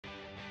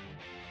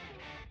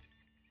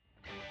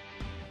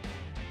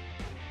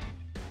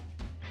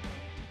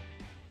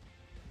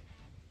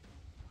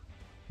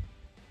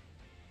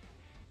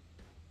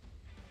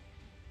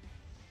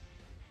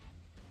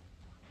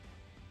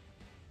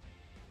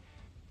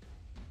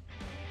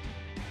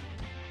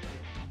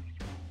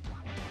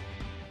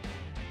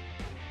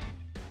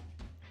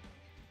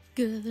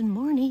Good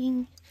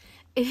morning.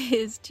 It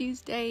is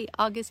Tuesday,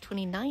 August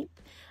 29th,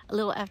 a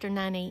little after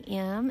 9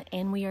 a.m.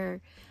 and we are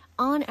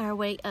on our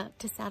way up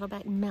to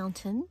Saddleback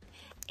Mountain,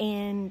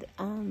 and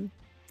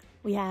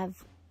we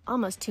have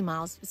almost 2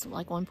 miles. It's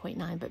like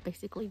 1.9, but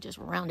basically just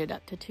rounded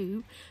up to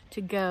 2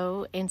 to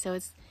go, and so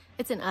it's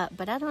an up,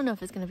 but I don't know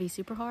if it's going to be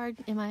super hard.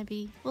 It might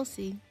be. We'll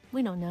see.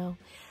 We don't know.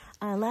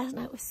 Last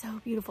night was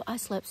so beautiful. I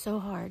slept so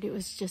hard. It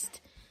was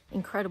just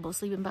incredible,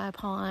 sleeping by a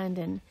pond,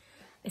 and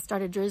it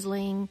started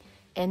drizzling,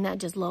 and that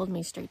just lulled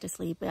me straight to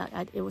sleep.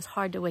 It was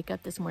hard to wake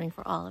up this morning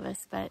for all of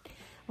us, but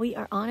we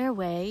are on our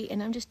way,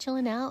 and I'm just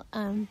chilling out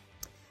and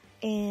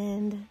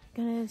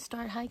gonna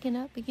start hiking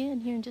up again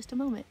here in just a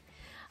moment.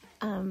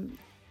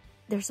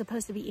 There's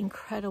supposed to be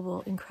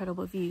incredible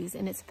views,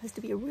 and it's supposed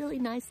to be a really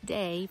nice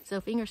day, so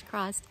fingers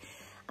crossed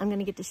I'm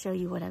gonna get to show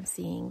you what I'm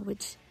seeing,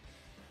 which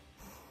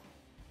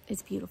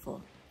is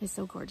beautiful. It's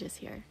so gorgeous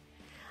here.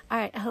 All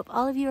right, I hope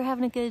all of you are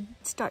having a good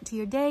start to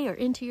your day or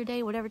into your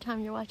day, whatever time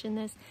you're watching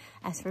this.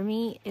 As for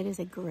me, it is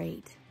a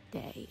great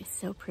day. It's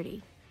so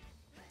pretty.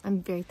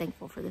 I'm very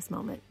thankful for this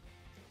moment.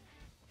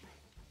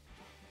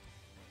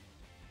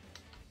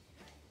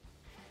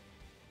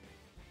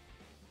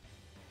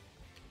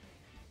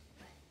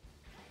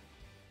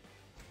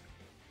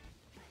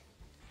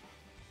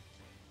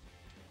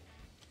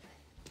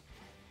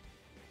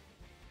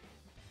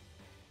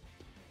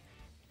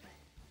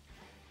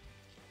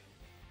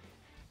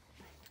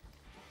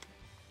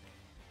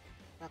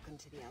 Welcome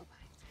to the Alpines.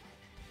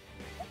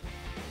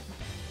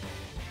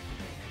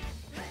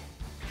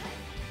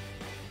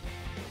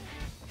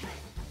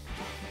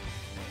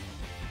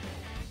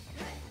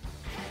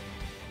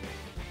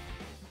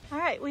 All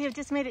right, we have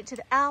just made it to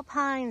the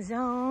Alpine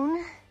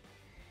zone,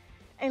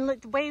 and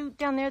looked way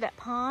down there, that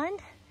pond.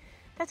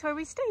 That's where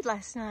we stayed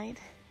last night.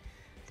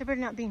 There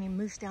better not be any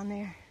moose down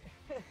there,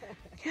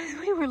 because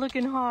we were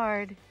looking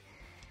hard.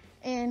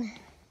 And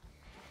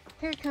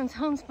here comes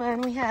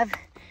homespun. We have,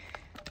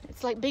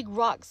 it's like big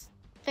rocks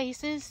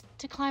faces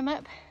to climb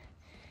up.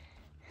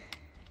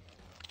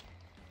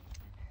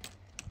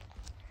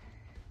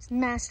 It's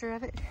master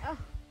of it. Oh.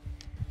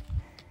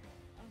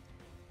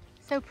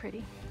 So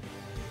pretty.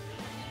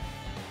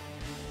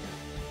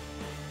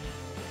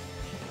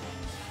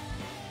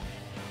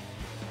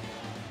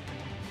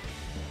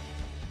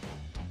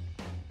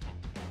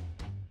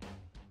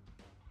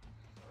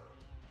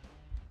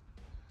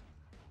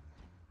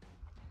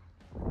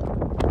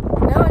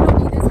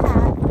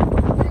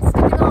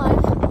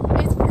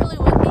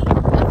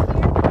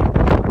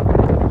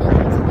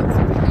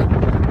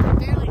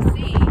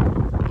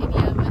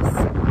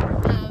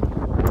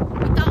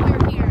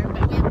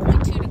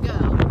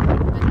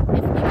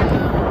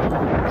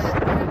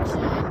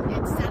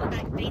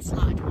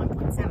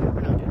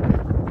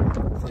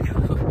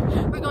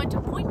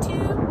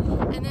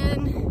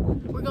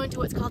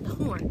 What's called the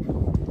Horn,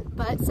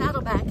 but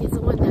Saddleback is the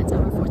one that's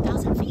over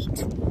 4,000 feet.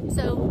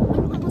 So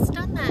we've almost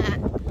done that.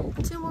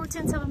 2 more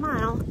tenths of a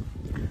mile.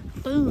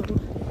 Boom.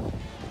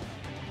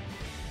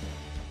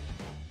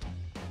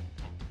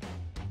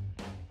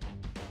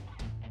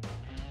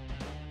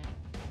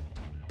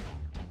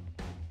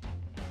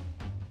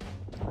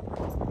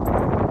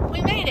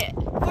 We made it.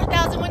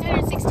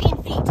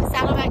 4,116 feet to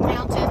Saddleback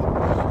Mountain.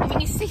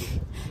 And you see,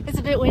 it's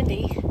a bit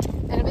windy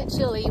and a bit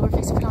chilly. We're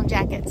fixing to put on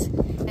jackets.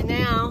 And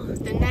now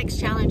the next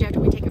challenge after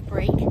we take a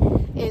break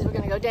is we're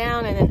gonna go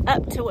down and then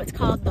up to what's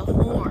called the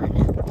Horn.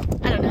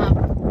 I don't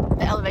know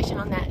the elevation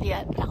on that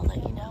yet, but I'll let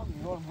you know.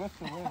 You're going with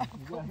the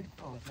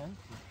wind.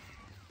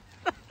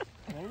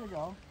 There you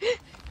go.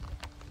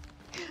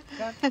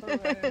 That's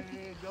parade.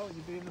 Go,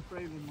 you're being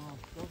afraid of Mom.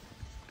 Go.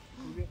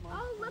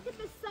 Oh, look at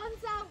the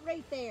sun's out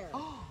right there.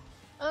 Oh,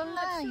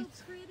 That's nice.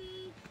 so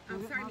pretty.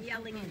 I'm sorry I'm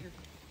yelling at you.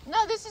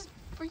 No, this is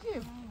for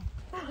you.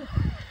 I'm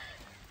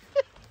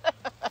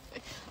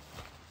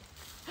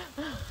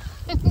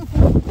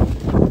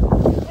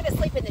gonna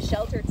sleep in the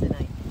shelter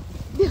tonight.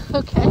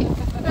 Okay.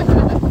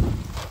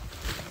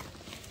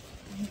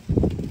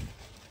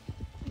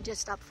 We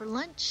just stopped for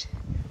lunch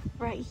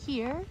right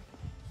here,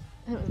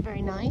 and it was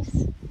very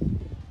nice.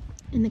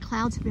 And the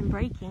clouds have been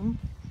breaking,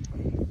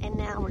 and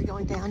now we're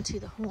going down to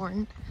the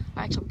Horn.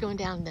 Or actually, we're going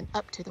down and then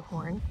up to the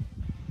Horn.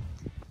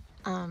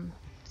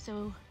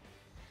 So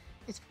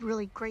it's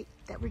really great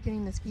that we're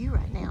getting this view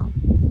right now.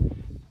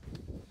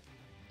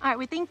 All right,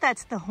 we think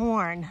that's the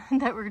Horn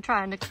that we're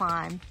trying to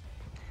climb.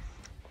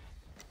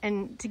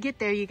 And to get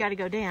there, you got to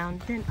go down,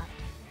 then up.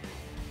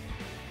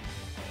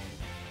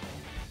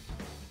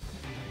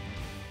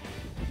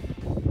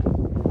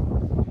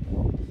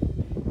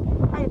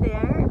 Hi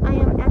there, I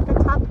am at the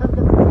top of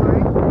the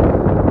Horn,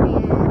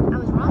 and I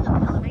was wrong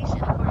on the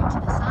elevation according to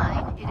the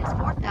sign. It is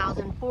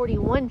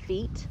 4,041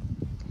 feet.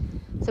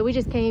 So we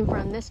just came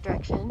from this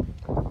direction.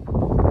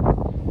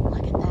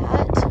 Look at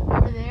that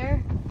over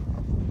there.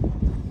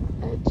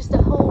 Just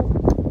a whole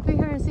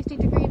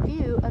 360-degree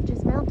view of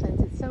just mountains.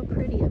 It's so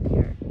pretty up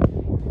here.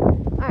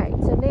 All right,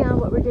 so now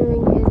what we're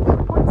doing is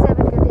about 0.7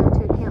 to go down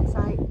to a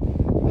campsite,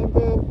 and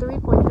then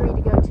 3.3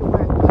 to go to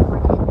where we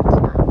were camping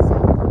tonight. So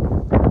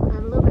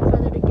a little bit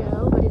further to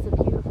go, but it's a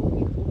beautiful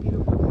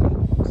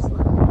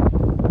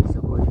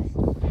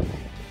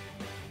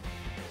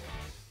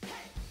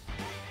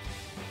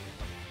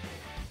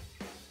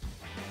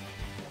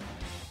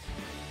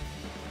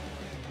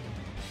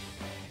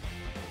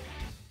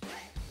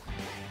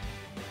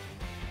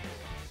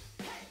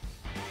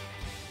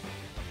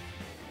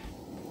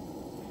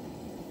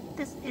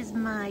this is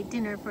my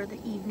dinner for the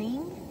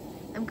evening.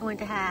 I'm going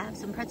to have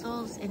some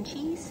pretzels and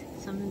cheese,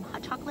 some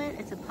hot chocolate,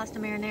 and some pasta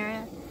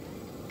marinara,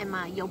 and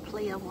my Yo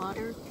Playa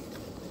water.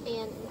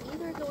 And I'm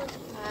either going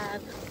to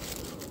have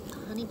a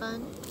honey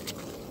bun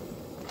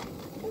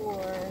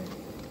or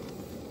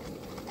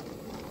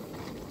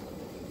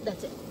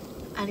that's it.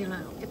 I don't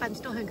know. If I'm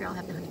still hungry, I'll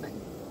have the honey bun.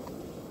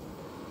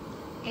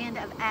 And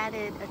I've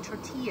added a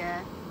tortilla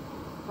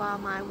while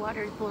my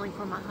water is boiling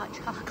for my hot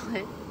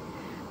chocolate.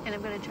 And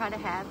I'm going to try to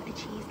have a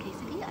cheese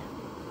quesadilla.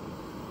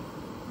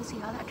 We'll see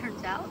how that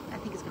turns out. I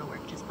think it's going to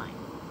work just fine.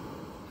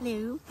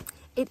 Hello.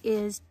 It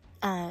is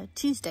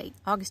Tuesday,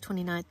 August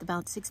 29th,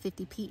 about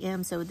 6:50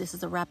 p.m. So this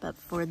is a wrap up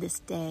for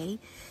this day.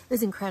 It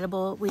was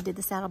incredible. We did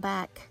the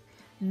Saddleback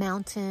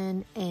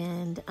Mountain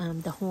and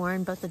the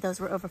Horn. Both of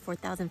those were over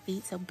 4,000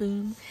 feet. So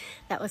boom,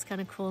 that was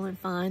kind of cool and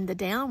fun. The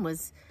down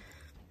was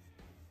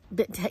a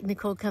bit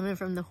technical coming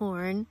from the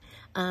Horn,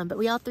 but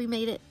we all three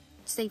made it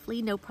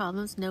safely, no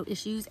problems, no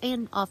issues,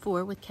 and all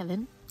four with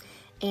Kevin.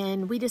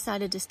 And we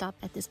decided to stop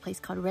at this place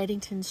called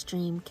Reddington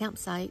Stream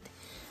Campsite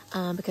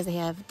because they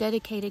have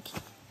dedicated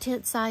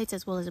tent sites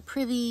as well as a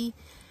privy.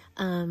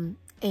 And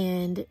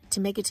to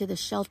make it to the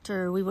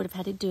shelter, we would have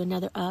had to do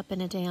another up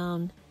and a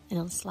down and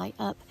a slight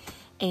up.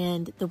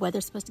 And the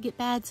weather's supposed to get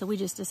bad, so we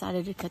just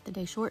decided to cut the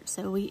day short.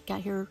 So we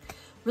got here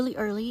really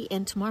early,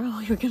 and tomorrow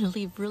we're going to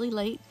leave really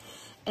late.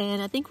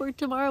 And I think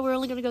tomorrow we're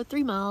only going to go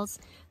 3 miles,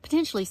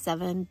 potentially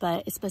 7,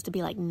 but it's supposed to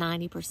be like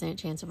 90%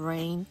 chance of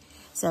rain.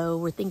 So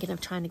we're thinking of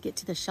trying to get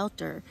to the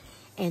shelter.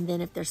 And then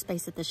if there's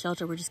space at the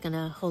shelter, we're just going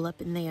to hole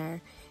up in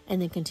there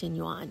and then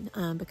continue on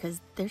because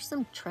there's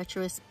some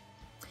treacherous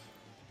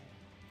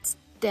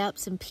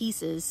steps and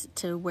pieces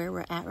to where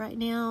we're at right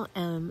now.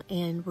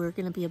 And we're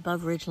going to be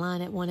above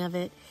ridgeline at one of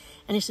it.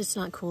 And it's just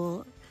not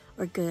cool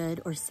or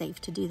good or safe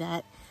to do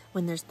that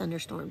when there's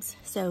thunderstorms.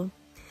 So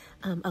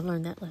I've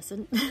learned that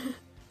lesson.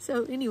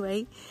 So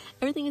anyway,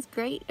 everything is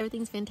great.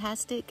 Everything's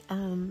fantastic.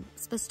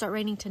 It's supposed to start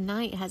raining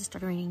tonight. It hasn't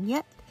started raining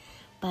yet.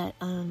 But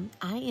I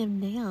am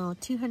now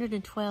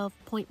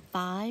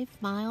 212.5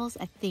 miles,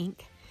 I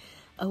think,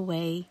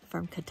 away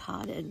from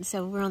Katahdin.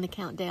 So we're on the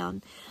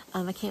countdown.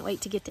 I can't wait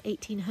to get to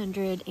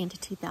 1,800 and to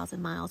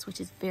 2,000 miles, which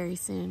is very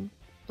soon.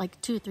 Like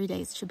 2 or 3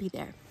 days should be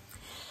there.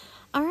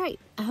 All right.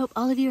 I hope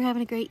all of you are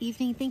having a great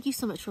evening. Thank you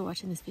so much for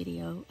watching this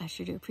video. I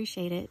sure do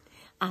appreciate it.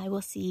 I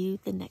will see you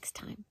the next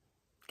time.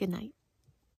 Good night.